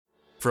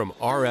From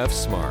RF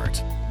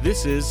Smart,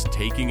 this is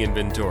Taking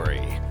Inventory,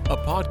 a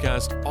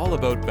podcast all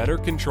about better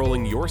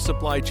controlling your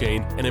supply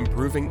chain and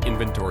improving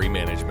inventory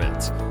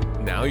management.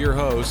 Now your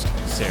host,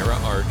 Sarah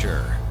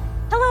Archer.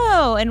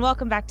 Hello, and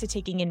welcome back to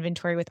Taking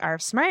Inventory with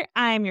RF Smart.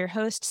 I'm your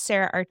host,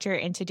 Sarah Archer,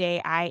 and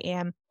today I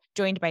am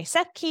joined by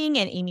Seth King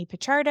and Amy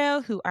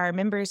Pichardo, who are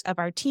members of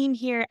our team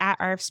here at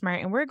RF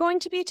Smart, and we're going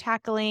to be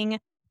tackling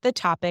the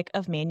topic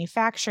of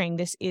manufacturing.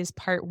 This is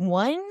part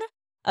 1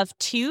 of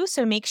 2,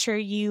 so make sure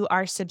you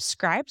are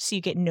subscribed so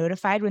you get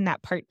notified when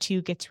that part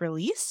 2 gets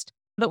released.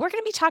 But we're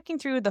going to be talking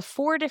through the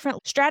 4 different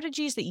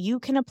strategies that you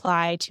can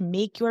apply to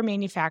make your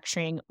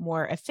manufacturing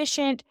more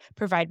efficient,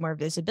 provide more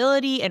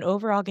visibility, and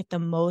overall get the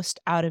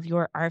most out of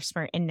your RF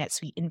Smart and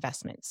NetSuite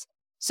investments.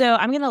 So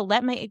I'm going to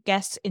let my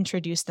guests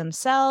introduce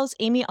themselves.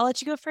 Amy, I'll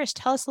let you go first.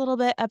 Tell us a little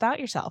bit about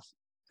yourself.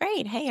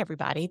 Great. Hey,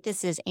 everybody.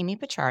 This is Amy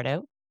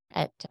Pichardo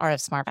at RF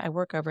Smart. I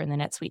work over in the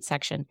NetSuite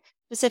section,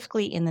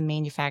 specifically in the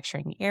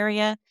manufacturing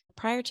area.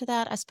 Prior to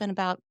that, I spent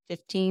about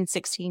 15,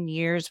 16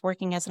 years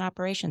working as an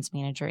operations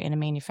manager in a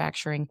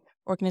manufacturing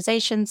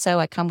organization, so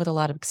I come with a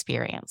lot of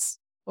experience.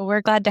 Well,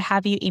 we're glad to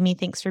have you, Amy.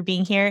 Thanks for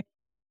being here.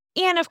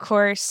 And of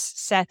course,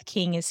 Seth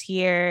King is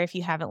here. If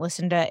you haven't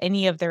listened to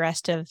any of the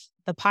rest of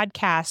the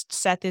podcast,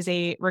 Seth is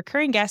a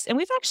recurring guest, and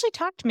we've actually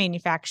talked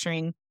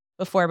manufacturing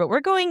before, but we're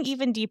going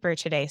even deeper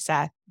today,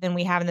 Seth, than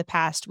we have in the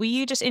past. Will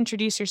you just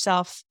introduce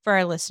yourself for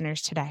our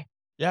listeners today?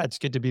 Yeah, it's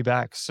good to be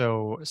back.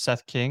 So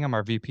Seth King, I'm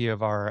our VP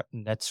of our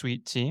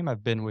NetSuite team.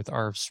 I've been with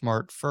RF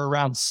Smart for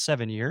around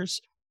 7 years.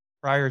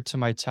 Prior to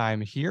my time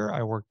here,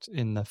 I worked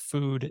in the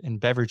food and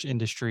beverage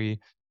industry.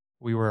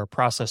 We were a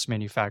process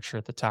manufacturer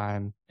at the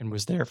time and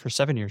was there for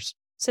 7 years.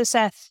 So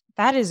Seth,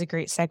 that is a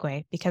great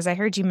segue because I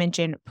heard you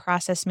mention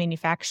process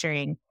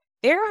manufacturing.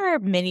 There are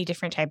many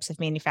different types of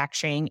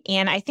manufacturing.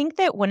 And I think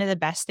that one of the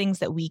best things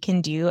that we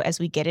can do as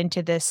we get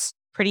into this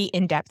pretty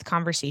in-depth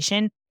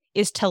conversation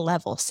is to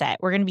level set.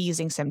 We're going to be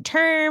using some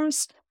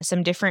terms,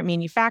 some different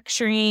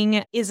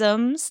manufacturing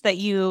isms that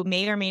you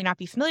may or may not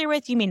be familiar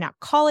with. You may not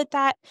call it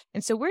that.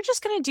 And so we're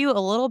just going to do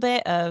a little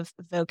bit of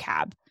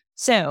vocab.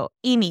 So,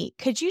 Amy,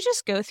 could you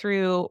just go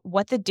through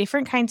what the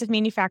different kinds of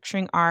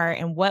manufacturing are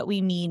and what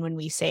we mean when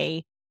we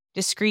say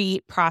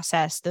discrete,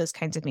 process, those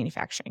kinds of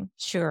manufacturing?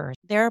 Sure.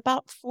 There are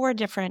about 4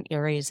 different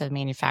areas of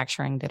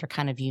manufacturing that are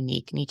kind of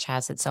unique, and each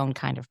has its own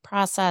kind of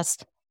process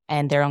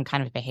and their own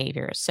kind of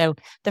behavior. So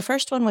the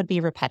first one would be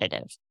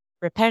repetitive.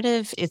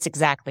 Repetitive, it's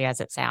exactly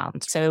as it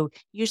sounds. So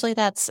usually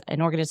that's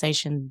an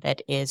organization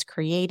that is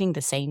creating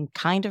the same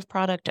kind of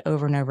product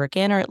over and over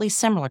again, or at least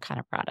similar kind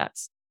of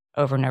products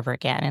over and over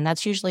again. And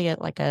that's usually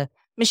like a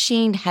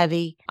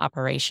machine-heavy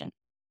operation.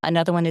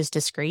 Another one is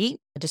discrete.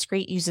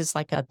 Discrete uses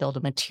like a bill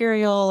of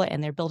material,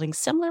 and they're building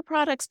similar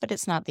products, but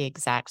it's not the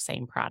exact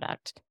same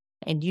product.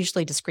 And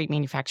usually discrete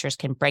manufacturers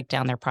can break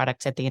down their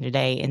products at the end of the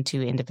day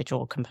into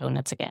individual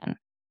components again.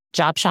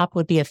 Job shop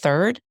would be a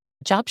third.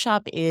 Job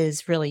shop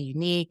is really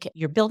unique.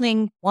 You're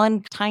building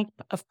one type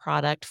of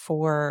product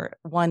for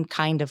one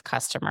kind of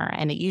customer,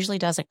 and it usually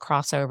doesn't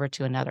cross over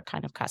to another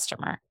kind of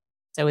customer.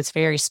 So it's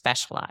very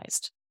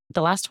specialized.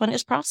 The last one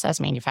is process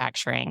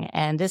manufacturing,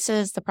 and this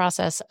is the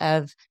process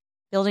of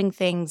building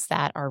things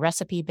that are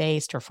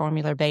recipe-based or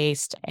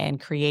formula-based and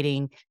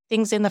creating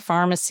things in the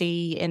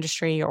pharmacy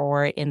industry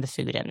or in the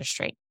food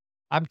industry.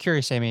 I'm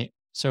curious, Amy.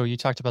 So you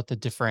talked about the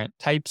different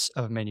types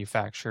of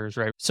manufacturers,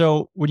 right?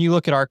 So when you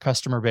look at our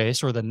customer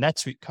base or the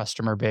NetSuite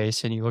customer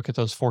base and you look at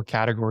those 4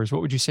 categories,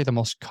 what would you say the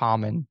most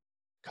common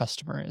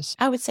customer is?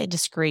 I would say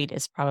discrete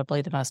is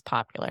probably the most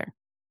popular.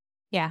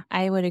 Yeah,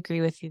 I would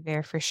agree with you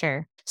there for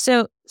sure.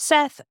 So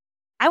Seth,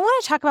 I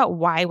want to talk about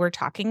why we're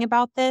talking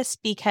about this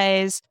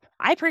because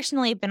I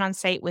personally have been on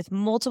site with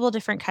multiple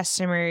different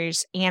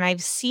customers and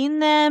I've seen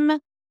them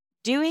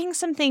doing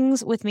some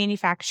things with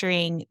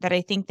manufacturing that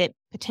I think that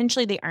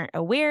potentially they aren't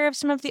aware of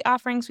some of the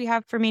offerings we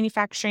have for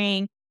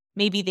manufacturing.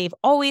 Maybe they've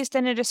always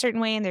done it a certain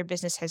way and their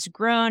business has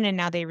grown and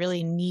now they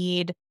really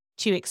need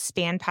to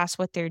expand past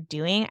what they're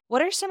doing.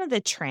 What are some of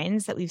the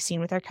trends that we've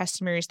seen with our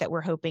customers that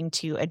we're hoping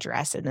to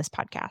address in this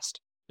podcast?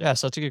 Yeah,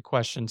 so that's a good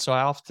question. So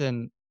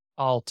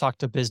I'll talk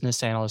to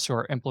business analysts who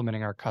are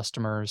implementing our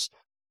customers.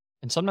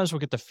 And sometimes we'll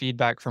get the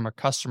feedback from a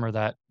customer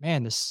that,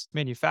 man, this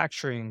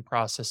manufacturing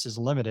process is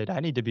limited. I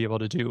need to be able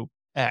to do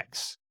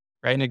X,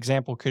 right? An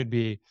example could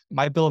be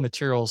my bill of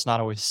material is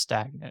not always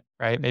stagnant,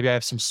 right? Maybe I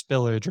have some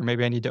spillage or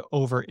maybe I need to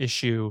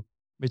overissue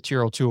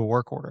material to a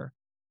work order.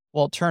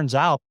 Well, it turns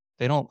out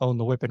they don't own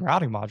the WIP and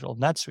routing module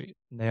in NetSuite.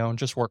 They own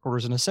just work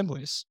orders and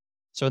assemblies.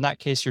 So in that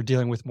case, you're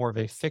dealing with more of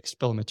a fixed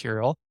bill of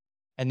material,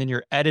 and then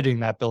you're editing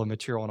that bill of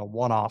material on a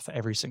one-off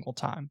every single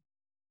time.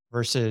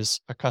 Versus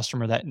a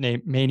customer that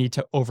may need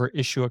to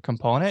overissue a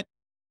component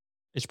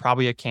is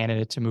probably a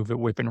candidate to move it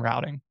WIP and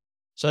routing.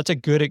 So that's a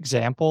good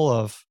example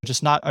of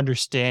just not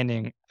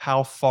understanding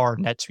how far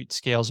NetSuite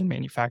scales in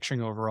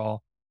manufacturing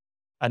overall.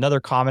 Another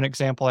common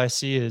example I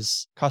see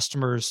is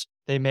customers,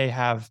 they may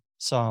have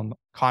some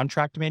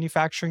contract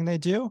manufacturing they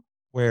do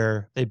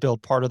where they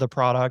build part of the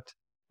product,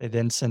 they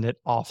then send it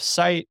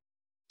off-site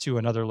to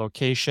another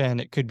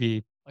location. It could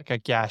be like a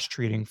gas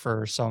treating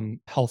for some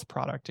health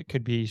product. It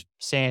could be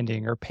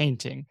sanding or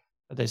painting.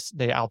 They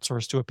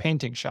outsource to a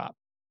painting shop.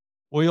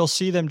 Well, you'll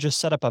see them just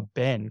set up a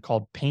bin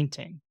called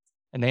painting,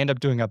 and they end up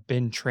doing a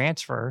bin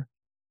transfer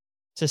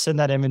to send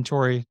that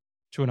inventory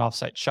to an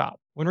offsite shop.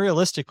 When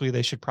realistically,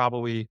 they should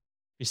probably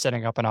be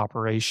setting up an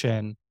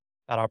operation.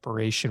 That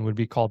operation would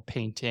be called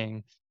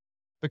painting.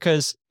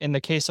 Because in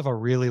the case of a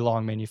really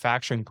long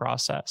manufacturing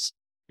process,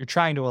 you're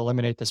trying to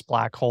eliminate this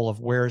black hole of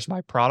where's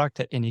my product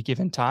at any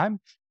given time.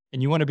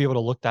 And you want to be able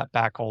to look that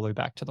back all the way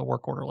back to the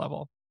work order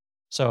level.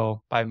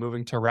 So by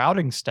moving to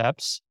routing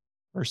steps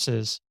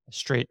versus a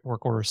straight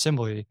work order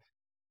assembly,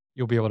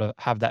 you'll be able to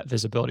have that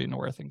visibility into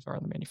where things are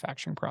in the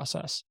manufacturing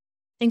process.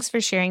 Thanks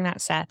for sharing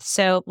that, Seth.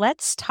 So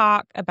let's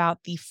talk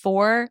about the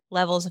 4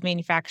 levels of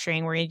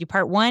manufacturing. We're going to do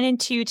part 1 and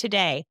 2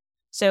 today.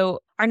 So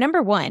our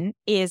number 1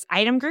 is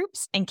item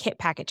groups and kit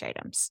package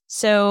items.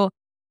 So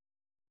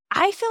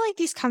I feel like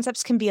these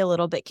concepts can be a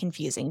little bit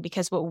confusing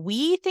because what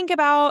we think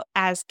about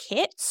as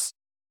kits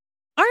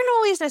aren't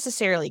always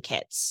necessarily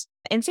kits.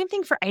 And same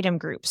thing for item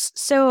groups.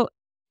 So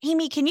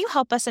Amy, can you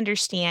help us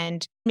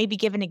understand, maybe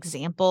give an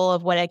example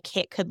of what a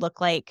kit could look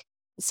like?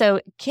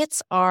 So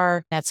kits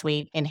are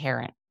NetSuite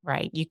inherent,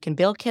 right? You can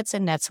build kits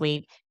in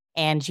NetSuite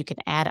and you can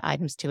add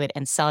items to it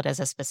and sell it as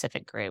a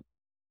specific group.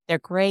 They're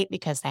great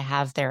because they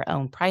have their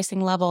own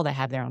pricing level, they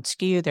have their own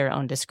SKU, their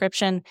own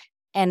description.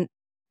 And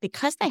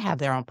because they have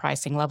their own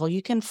pricing level,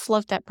 you can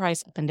float that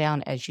price up and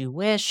down as you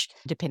wish,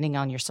 depending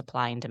on your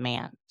supply and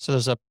demand. So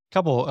there's a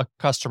couple of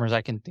customers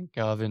I can think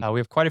of, and we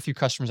have quite a few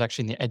customers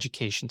actually in the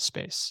education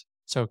space.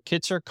 So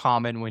kits are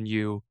common when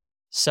you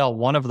sell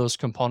one of those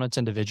components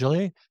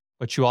individually,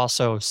 but you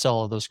also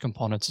sell those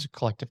components as a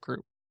collective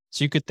group.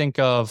 So you could think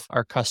of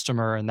our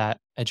customer in that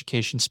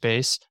education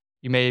space.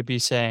 You may be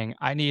saying,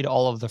 I need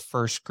all of the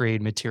first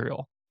grade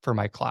material for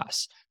my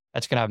class.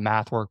 That's going to have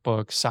math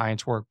workbooks,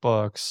 science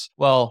workbooks.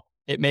 Well,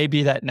 it may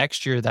be that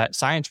next year that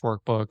science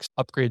workbooks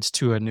upgrades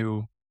to a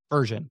new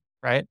version,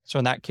 right? So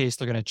in that case,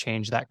 they're going to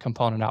change that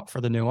component out for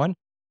the new one.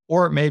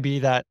 Or it may be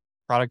that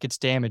product gets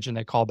damaged and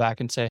they call back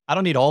and say, I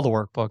don't need all the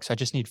workbooks. I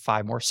just need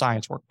 5 more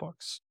science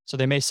workbooks. So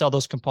they may sell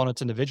those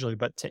components individually.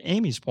 But to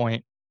Amy's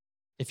point,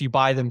 if you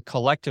buy them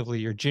collectively,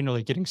 you're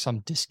generally getting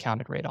some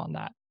discounted rate on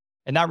that.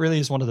 And that really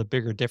is one of the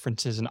bigger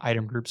differences in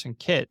item groups and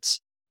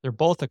kits. They're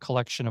both a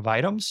collection of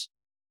items,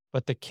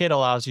 but the kit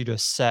allows you to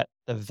set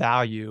the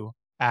value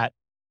at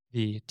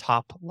the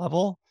top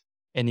level.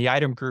 And the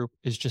item group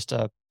is just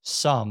a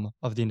sum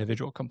of the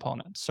individual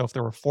components. So if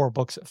there were 4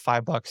 books at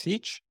 $5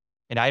 each,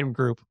 an item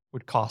group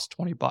would cost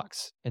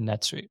 $20 in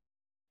NetSuite.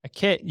 A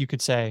kit, you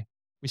could say,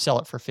 we sell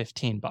it for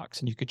 $15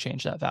 and you could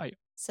change that value.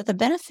 So the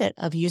benefit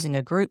of using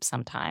a group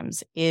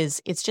sometimes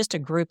is it's just a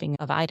grouping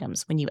of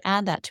items. When you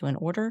add that to an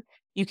order,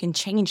 you can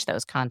change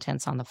those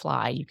contents on the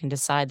fly. You can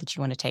decide that you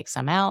want to take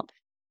some out,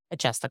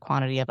 adjust the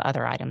quantity of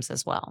other items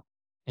as well.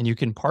 And you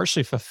can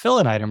partially fulfill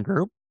an item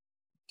group,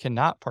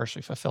 cannot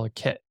partially fulfill a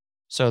kit.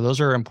 So those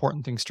are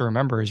important things to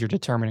remember as you're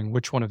determining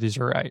which one of these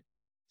are right.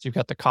 So you've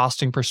got the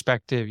costing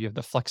perspective, you have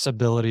the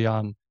flexibility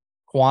on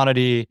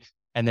quantity,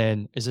 and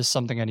then is this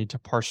something I need to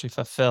partially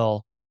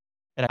fulfill?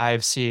 And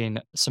I've seen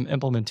some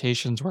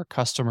implementations where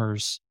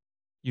customers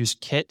use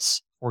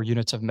kits or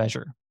units of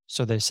measure.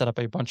 So they set up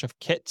a bunch of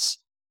kits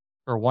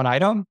for one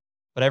item,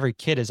 but every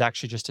kit is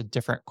actually just a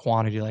different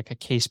quantity, like a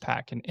case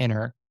pack, an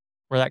inner,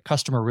 where that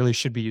customer really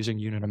should be using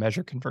unit of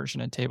measure conversion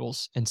and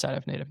tables inside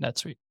of native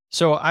NetSuite.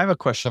 So I have a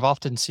question. I've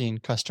often seen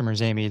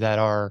customers, Amy,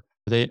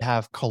 they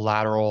have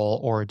collateral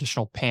or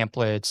additional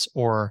pamphlets,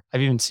 or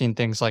I've even seen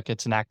things like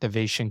it's an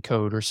activation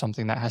code or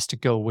something that has to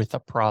go with a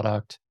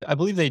product. I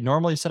believe they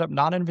normally set up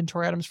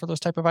non-inventory items for those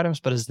type of items,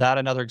 but is that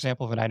another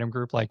example of an item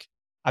group? Like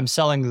I'm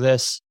selling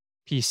this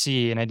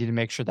PC and I need to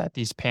make sure that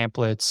these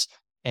pamphlets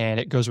and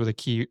it goes with a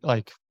key,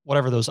 like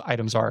whatever those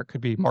items are. It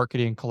could be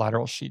marketing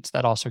collateral sheets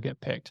that also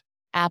get picked.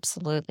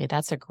 Absolutely.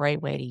 That's a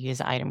great way to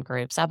use item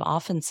groups. I've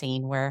often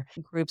seen where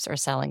groups are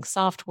selling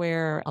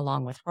software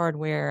along with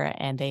hardware,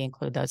 and they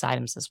include those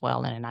items as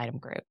well in an item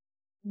group.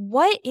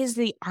 What is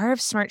the RF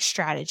Smart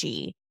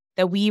strategy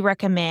that we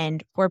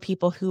recommend for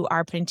people who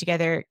are putting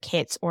together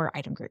kits or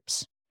item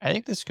groups? I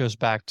think this goes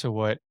back to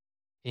what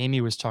Amy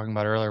was talking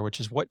about earlier,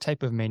 which is what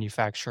type of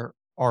manufacturer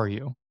are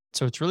you?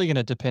 So it's really going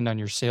to depend on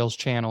your sales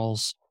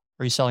channels.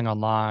 Are you selling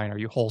online? Are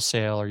you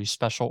wholesale? Are you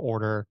special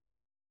order?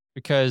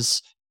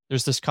 Because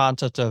there's this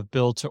concept of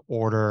build to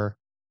order,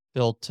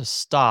 build to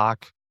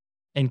stock,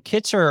 and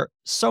kits are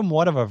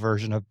somewhat of a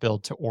version of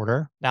build to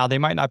order. Now, they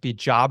might not be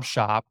job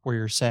shop where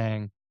you're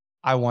saying,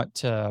 I want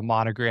to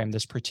monogram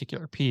this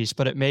particular piece,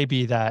 but it may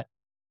be that,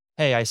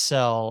 hey, I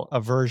sell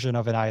a version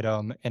of an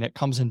item and it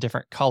comes in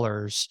different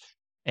colors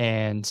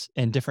and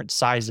in different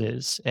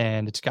sizes,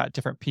 and it's got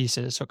different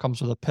pieces. So it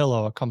comes with a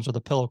pillow, it comes with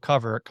a pillow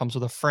cover, it comes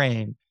with a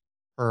frame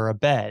for a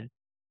bed.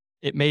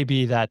 It may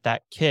be that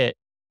that kit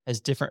has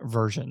different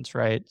versions,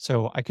 right?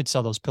 So I could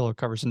sell those pillow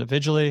covers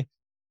individually.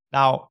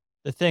 Now,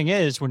 the thing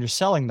is, when you're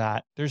selling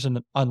that, there's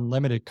an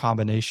unlimited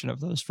combination of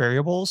those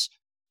variables.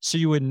 So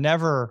you would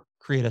never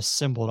create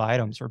assembled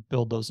items or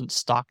build those and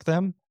stock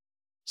them.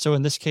 So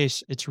in this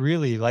case, it's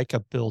really like a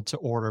build to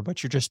order,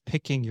 but you're just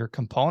picking your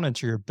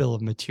components or your bill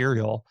of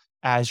material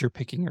as you're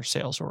picking your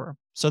sales order.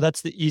 So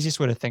that's the easiest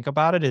way to think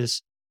about it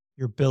is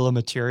your bill of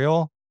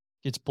material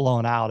gets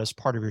blown out as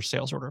part of your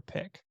sales order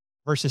pick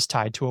versus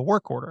tied to a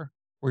work order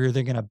where you're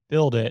then going to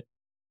build it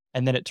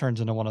and then it turns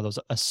into one of those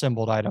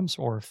assembled items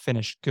or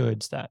finished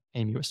goods that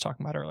Amy was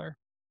talking about earlier.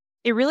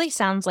 It really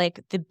sounds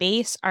like the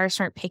base R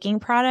Smart picking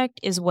product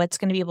is what's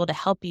going to be able to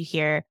help you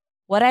here.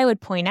 What I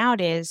would point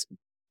out is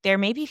there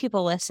may be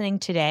people listening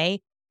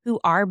today who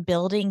are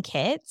building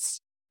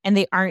kits and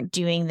they aren't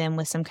doing them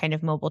with some kind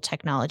of mobile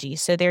technology.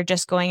 So they're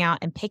just going out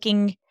and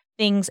picking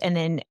things and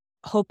then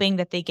hoping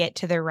that they get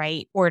to the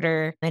right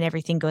order and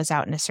everything goes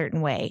out in a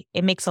certain way.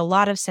 It makes a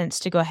lot of sense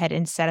to go ahead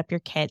and set up your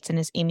kits. And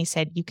as Amy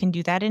said, you can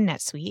do that in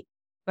NetSuite.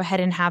 Go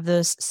ahead and have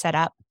those set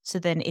up so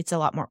then it's a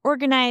lot more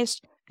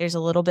organized. There's a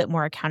little bit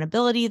more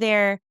accountability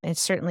there. It's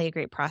certainly a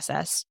great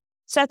process.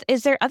 Seth,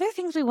 is there other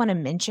things we want to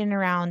mention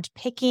around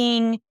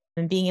picking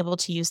and being able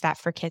to use that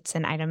for kits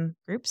and item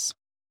groups?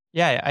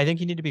 Yeah, I think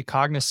you need to be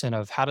cognizant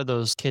of how do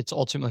those kits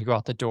ultimately go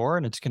out the door,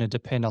 and it's going to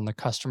depend on the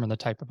customer and the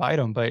type of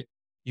item. But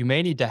you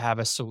may need to have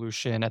a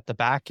solution at the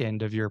back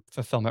end of your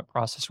fulfillment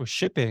process with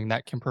shipping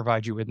that can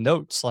provide you with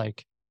notes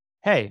like,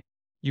 hey,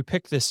 you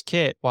pick this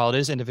kit, while it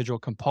is individual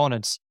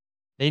components,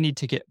 they need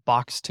to get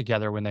boxed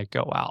together when they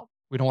go out.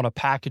 We don't want to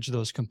package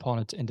those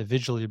components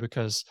individually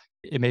because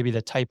it may be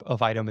the type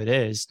of item it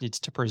is needs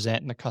to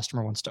present and the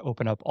customer wants to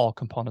open up all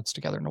components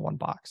together into one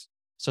box.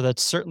 So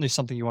that's certainly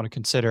something you want to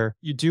consider.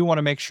 You do want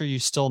to make sure you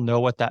still know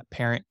what that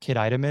parent kit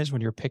item is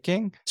when you're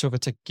picking. So if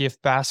it's a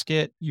gift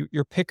basket,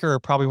 your picker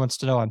probably wants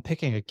to know I'm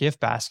picking a gift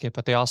basket,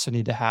 but they also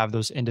need to have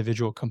those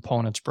individual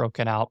components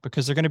broken out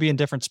because they're going to be in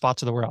different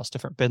spots of the warehouse,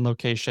 different bin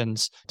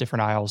locations,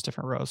 different aisles,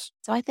 different rows.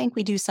 So I think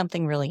we do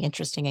something really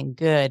interesting and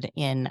good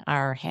in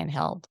our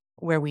handheld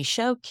where we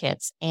show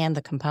kits and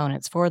the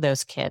components for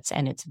those kits.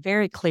 And it's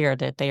very clear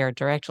that they are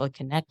directly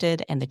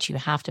connected and that you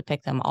have to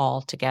pick them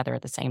all together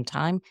at the same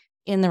time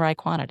in the right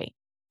quantity.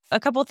 A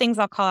couple of things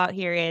I'll call out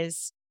here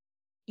is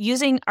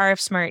using RF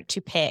Smart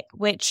to pick,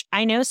 which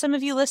I know some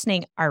of you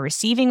listening are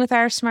receiving with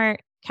RF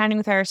Smart, counting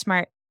with RF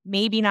Smart,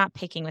 maybe not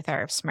picking with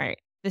RF Smart.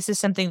 This is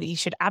something that you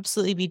should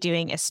absolutely be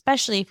doing,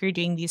 especially if you're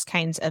doing these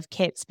kinds of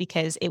kits,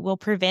 because it will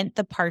prevent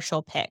the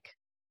partial pick.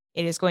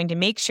 It is going to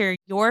make sure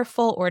your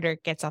full order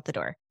gets out the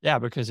door. Yeah,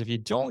 because if you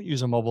don't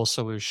use a mobile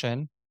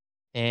solution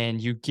and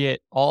you get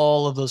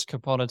all of those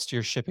components to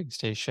your shipping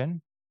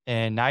station,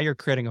 and now you're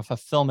creating a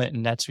fulfillment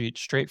in NetSuite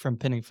straight from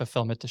pinning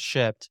fulfillment to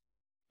shipped,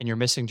 and you're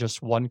missing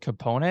just one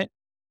component,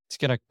 it's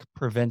going to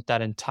prevent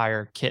that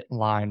entire kit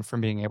line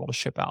from being able to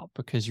ship out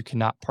because you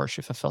cannot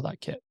partially fulfill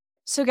that kit.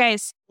 So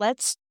guys,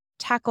 let's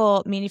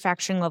tackle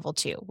manufacturing level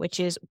 2, which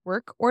is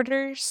work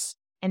orders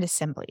and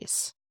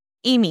assemblies.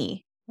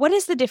 Amy, what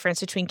is the difference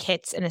between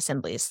kits and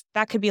assemblies?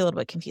 That could be a little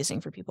bit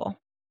confusing for people.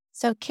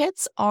 So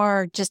kits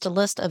are just a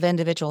list of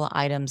individual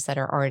items that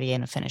are already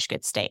in a finished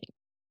good state.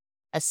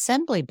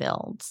 Assembly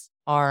builds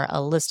are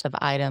a list of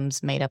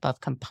items made up of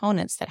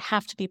components that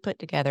have to be put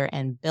together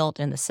and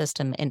built in the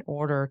system in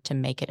order to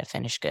make it a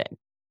finished good.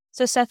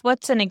 So Seth,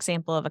 what's an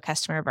example of a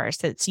customer of ours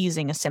that's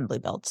using assembly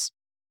builds?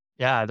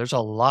 Yeah, there's a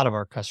lot of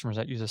our customers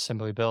that use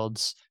assembly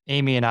builds.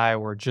 Amy and I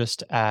were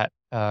just at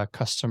a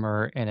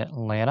customer in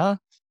Atlanta,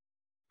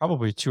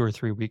 probably 2 or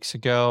 3 weeks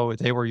ago.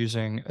 They were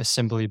using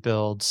assembly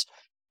builds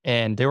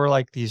and they were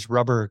like these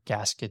rubber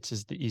gaskets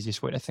is the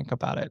easiest way to think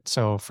about it.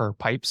 So for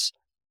pipes,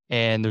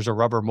 and there's a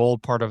rubber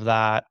mold part of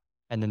that.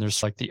 And then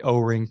there's like the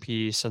O-ring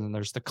piece, and then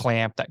there's the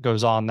clamp that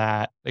goes on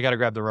that. They got to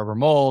grab the rubber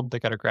mold, they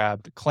got to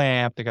grab the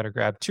clamp, they got to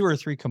grab 2 or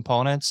 3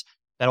 components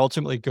that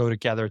ultimately go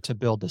together to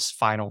build this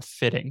final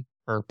fitting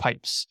for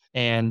pipes.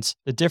 And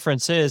the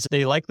difference is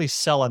they likely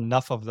sell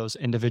enough of those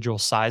individual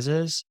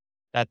sizes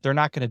that they're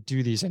not going to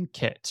do these in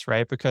kits,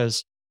 right?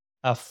 Because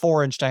a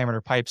 4-inch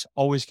diameter pipe's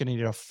always going to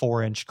need a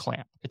 4-inch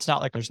clamp. It's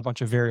not like there's a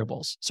bunch of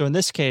variables. So in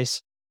this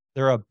case,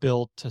 they're a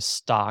build to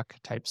stock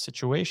type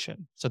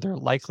situation. So they're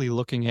likely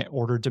looking at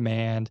order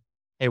demand.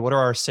 Hey, what are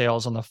our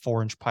sales on the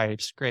 4-inch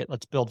pipes? Great,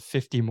 let's build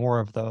 50 more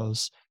of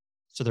those.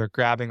 So they're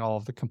grabbing all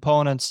of the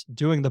components,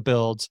 doing the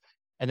builds,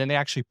 and then they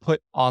actually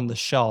put on the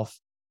shelf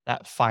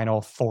that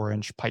final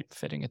 4-inch pipe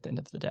fitting at the end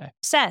of the day.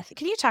 Seth,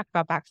 can you talk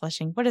about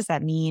backflushing? What does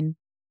that mean?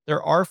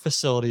 There are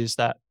facilities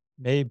that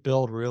may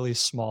build really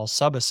small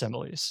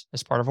sub-assemblies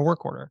as part of a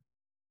work order.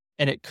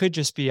 And it could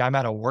just be I'm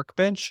at a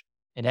workbench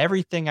and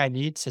everything I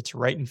need sits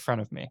right in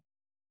front of me.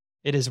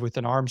 It is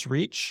within arm's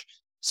reach.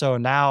 So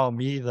now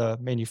me, the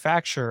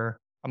manufacturer,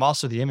 I'm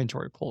also the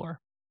inventory puller.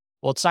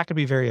 Well, it's not going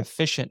to be very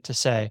efficient to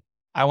say,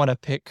 I want to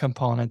pick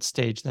components,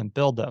 stage them,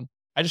 build them.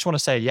 I just want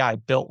to say, yeah, I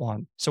built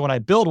one. So when I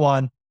build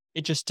one,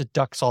 it just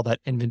deducts all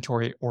that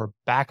inventory or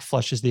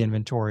backflushes the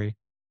inventory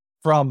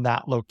from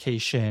that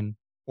location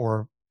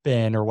or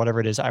bin or whatever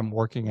it is I'm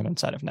working in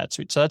inside of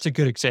NetSuite. So that's a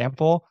good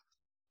example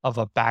of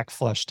a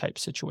backflush type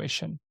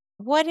situation.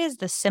 What is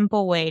the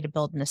simple way to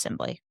build an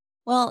assembly?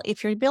 Well,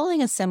 if you're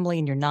building assembly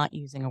and you're not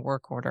using a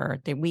work order,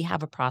 then we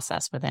have a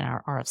process within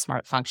our RF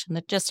Smart function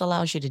that just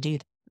allows you to do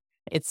that.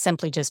 It's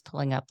simply just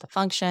pulling up the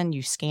function.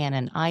 You scan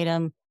an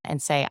item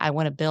and say, I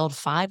want to build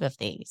 5 of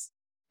these.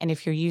 And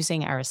if you're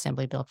using our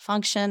assembly build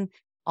function,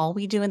 all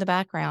we do in the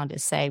background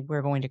is say,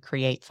 we're going to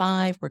create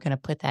 5. We're going to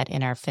put that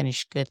in our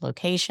finished good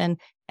location,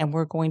 and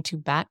we're going to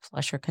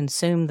backflush or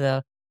consume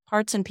the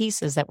parts and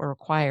pieces that were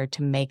required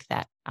to make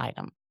that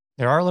item.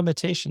 There are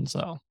limitations,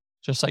 though,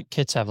 just like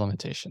kits have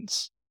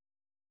limitations.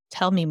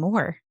 Tell me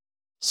more.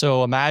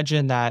 So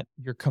imagine that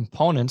your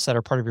components that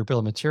are part of your bill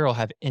of material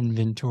have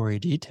inventory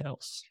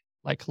details,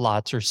 like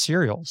lots or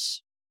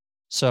serials.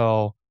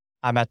 So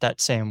I'm at that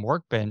same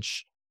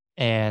workbench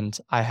and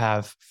I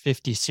have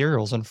 50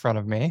 serials in front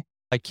of me.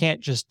 I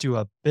can't just do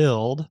a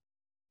build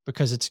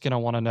because it's going to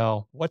want to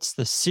know what's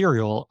the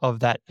serial of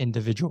that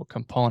individual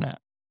component.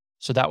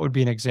 So that would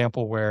be an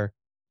example where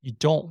you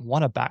don't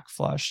want to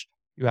backflush.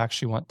 You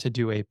actually want to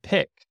do a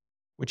pick,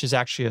 which is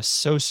actually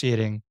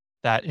associating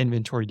that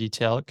inventory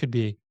detail. It could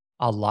be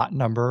a lot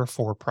number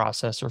for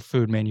process or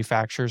food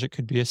manufacturers. It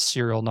could be a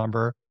serial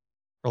number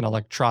for an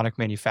electronic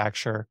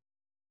manufacturer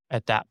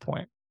at that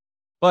point.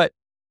 But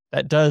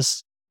that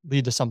does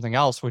lead to something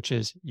else, which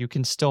is you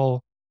can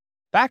still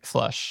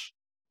backflush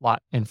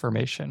lot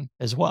information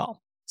as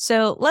well.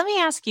 So let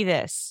me ask you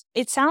this.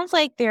 It sounds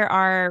like there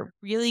are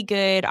really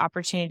good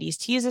opportunities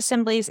to use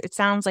assemblies. It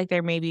sounds like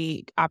there may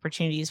be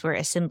opportunities where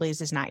assemblies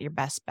is not your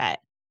best bet.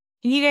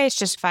 Can you guys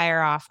just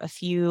fire off a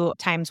few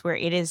times where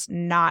it is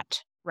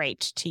not right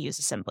to use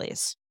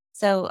assemblies?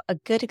 So a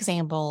good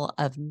example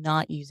of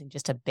not using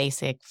just a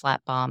basic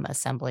flat bomb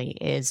assembly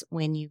is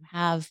when you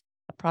have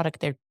a product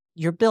that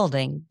you're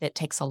building that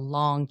takes a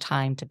long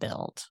time to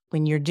build.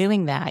 When you're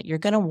doing that, you're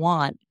going to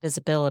want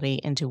visibility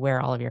into where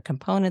all of your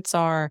components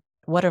are.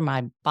 What are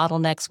my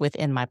bottlenecks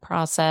within my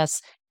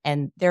process?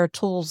 And there are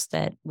tools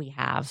that we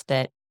have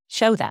that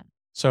show that.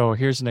 So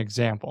here's an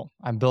example.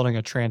 I'm building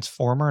a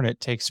transformer and it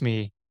takes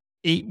me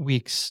 8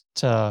 weeks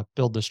to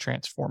build this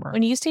transformer.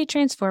 When you say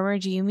transformer,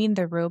 do you mean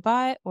the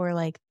robot or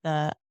like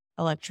the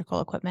electrical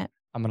equipment?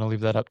 I'm going to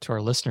leave that up to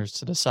our listeners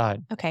to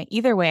decide. Okay.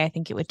 Either way, I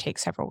think it would take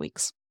several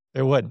weeks.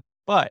 It would.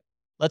 But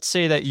let's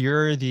say that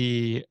you're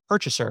the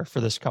purchaser for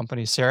this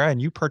company, Sarah,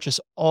 and you purchase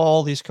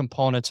all these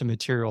components and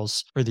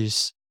materials for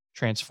these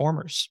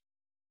transformers.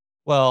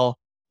 Well,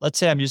 let's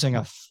say I'm using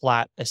a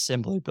flat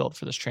assembly build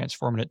for this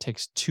transformer and it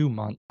takes 2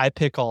 months. I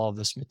pick all of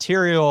this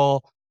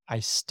material, I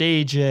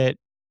stage it.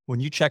 When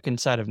you check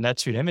inside of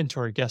NetSuite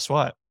inventory, guess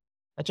what?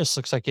 That just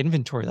looks like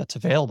inventory that's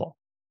available.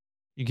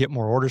 You get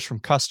more orders from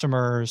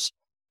customers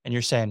and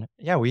you're saying,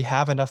 yeah, we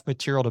have enough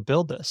material to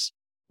build this.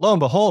 Lo and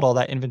behold, all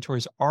that inventory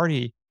is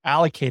already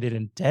allocated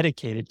and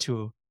dedicated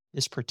to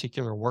this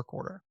particular work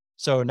order.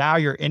 So now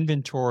your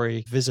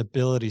inventory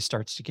visibility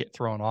starts to get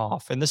thrown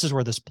off. And this is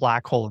where this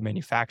black hole of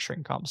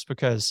manufacturing comes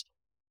because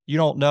you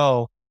don't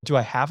know, do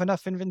I have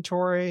enough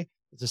inventory?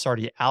 Is this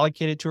already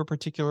allocated to a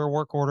particular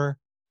work order?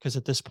 Because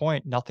at this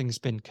point, nothing's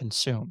been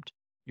consumed.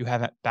 You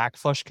haven't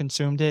backflush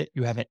consumed it.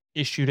 You haven't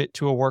issued it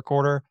to a work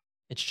order.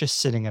 It's just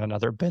sitting in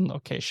another bin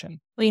location.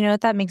 Well, you know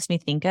what that makes me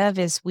think of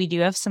is we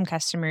do have some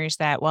customers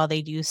that while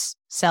they do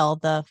sell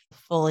the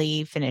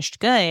fully finished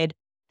good,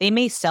 they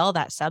may sell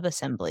that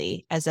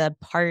subassembly as a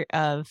part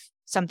of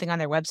something on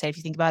their website. If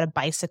you think about a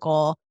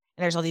bicycle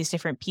and there's all these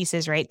different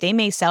pieces, right? They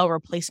may sell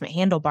replacement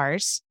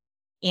handlebars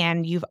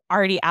and you've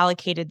already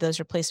allocated those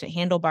replacement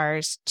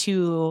handlebars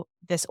to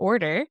this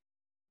order.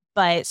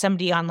 But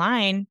somebody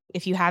online,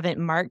 if you haven't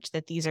marked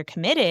that these are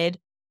committed,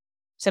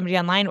 somebody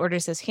online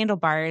orders those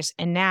handlebars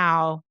and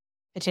now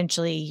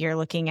potentially you're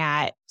looking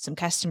at some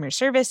customer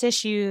service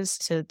issues.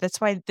 So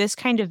that's why this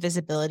kind of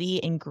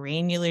visibility and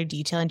granular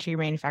detail into your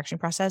manufacturing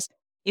process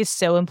is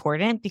so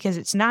important because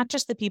it's not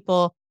just the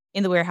people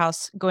in the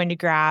warehouse going to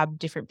grab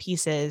different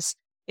pieces.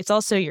 It's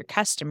also your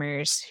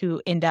customers who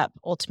end up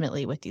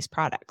ultimately with these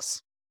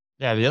products.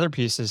 Yeah, the other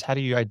piece is how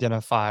do you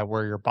identify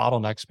where your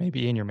bottlenecks may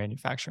be in your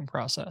manufacturing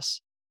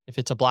process? If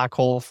it's a black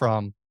hole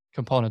from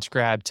components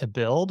grabbed to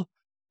build,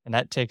 and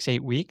that takes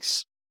 8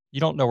 weeks,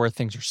 you don't know where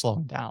things are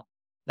slowing down.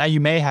 Now, you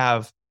may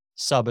have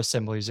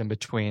sub-assemblies in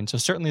between. So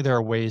certainly there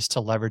are ways to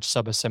leverage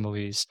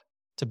sub-assemblies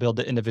to build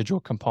the individual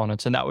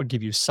components. And that would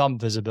give you some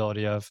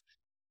visibility of,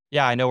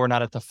 yeah, I know we're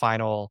not at the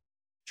final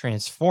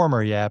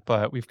transformer yet,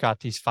 but we've got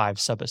these 5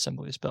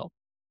 sub-assemblies built.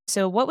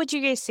 So what would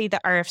you guys say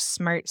the RF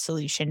Smart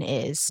solution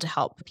is to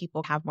help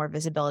people have more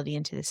visibility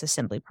into this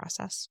assembly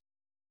process?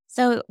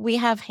 So we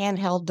have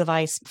handheld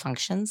device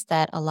functions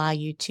that allow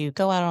you to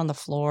go out on the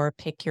floor,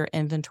 pick your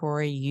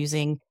inventory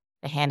using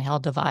the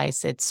handheld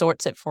device. It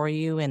sorts it for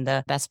you in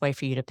the best way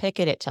for you to pick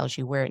it. It tells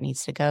you where it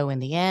needs to go in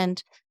the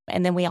end.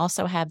 And then we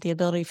also have the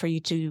ability for you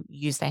to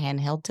use the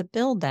handheld to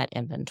build that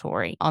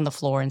inventory on the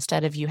floor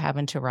instead of you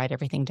having to write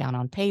everything down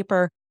on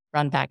paper,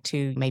 run back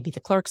to maybe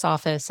the clerk's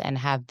office and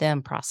have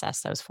them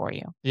process those for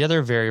you. The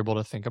other variable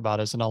to think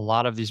about is in a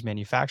lot of these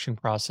manufacturing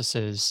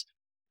processes,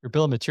 your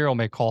bill of material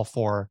may call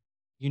for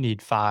you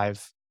need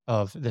 5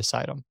 of this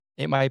item.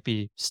 It might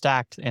be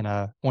stacked in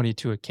a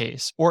 22 a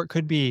case, or it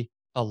could be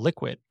a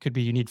liquid. It could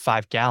be you need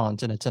 5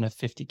 gallons and it's in a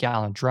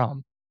 50-gallon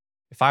drum.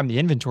 If I'm the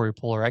inventory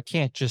puller, I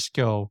can't just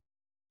go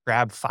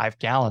grab 5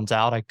 gallons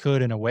out. I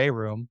could in a weigh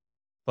room,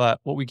 but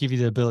what we give you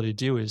the ability to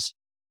do is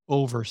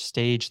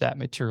overstage that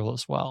material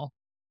as well.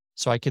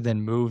 So I could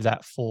then move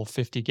that full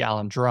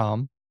 50-gallon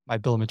drum. My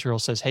bill of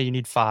materials says, hey, you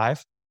need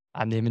 5.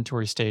 I'm the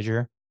inventory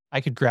stager.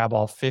 I could grab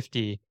all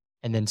 50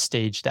 and then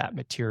stage that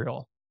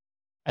material.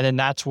 And then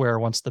that's where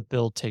once the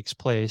build takes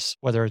place,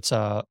 whether it's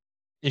a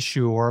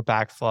issue or a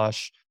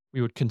backflush,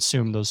 we would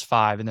consume those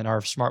 5. And then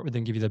RF Smart would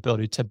then give you the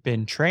ability to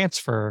bin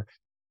transfer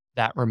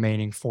that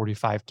remaining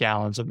 45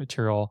 gallons of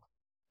material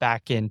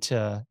back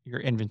into your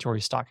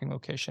inventory stocking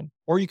location.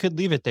 Or you could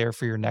leave it there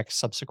for your next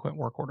subsequent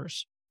work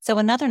orders. So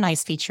another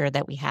nice feature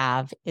that we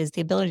have is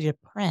the ability to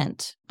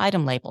print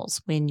item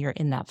labels when you're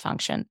in that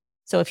function.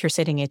 So if you're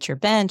sitting at your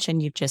bench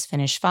and you've just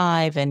finished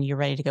 5 and you're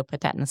ready to go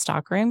put that in the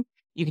stock room,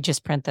 you can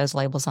just print those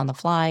labels on the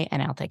fly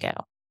and out they go.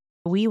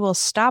 We will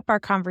stop our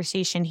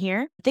conversation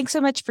here. Thanks so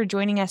much for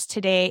joining us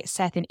today,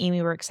 Seth and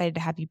Amy. We're excited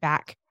to have you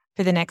back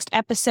for the next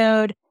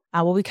episode.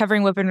 We'll be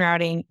covering WIP and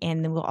routing,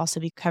 and then we'll also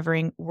be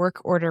covering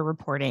work order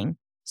reporting.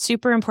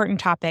 Super important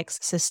topics,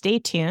 so stay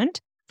tuned.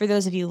 For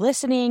those of you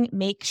listening,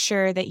 make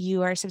sure that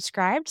you are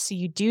subscribed so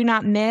you do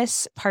not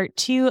miss part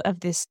 2 of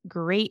this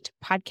great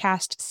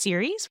podcast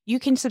series. You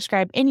can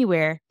subscribe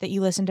anywhere that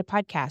you listen to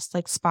podcasts,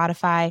 like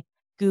Spotify,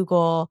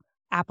 Google,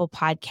 Apple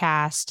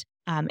Podcast,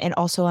 and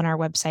also on our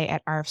website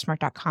at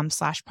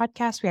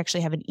rfsmart.com/podcast. We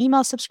actually have an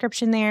email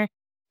subscription there.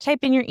 Type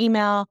in your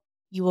email.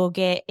 You will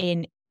get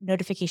a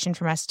notification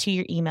from us to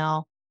your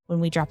email when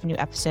we drop a new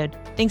episode.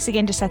 Thanks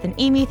again to Seth and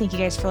Amy. Thank you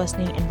guys for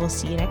listening, and we'll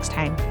see you next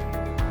time.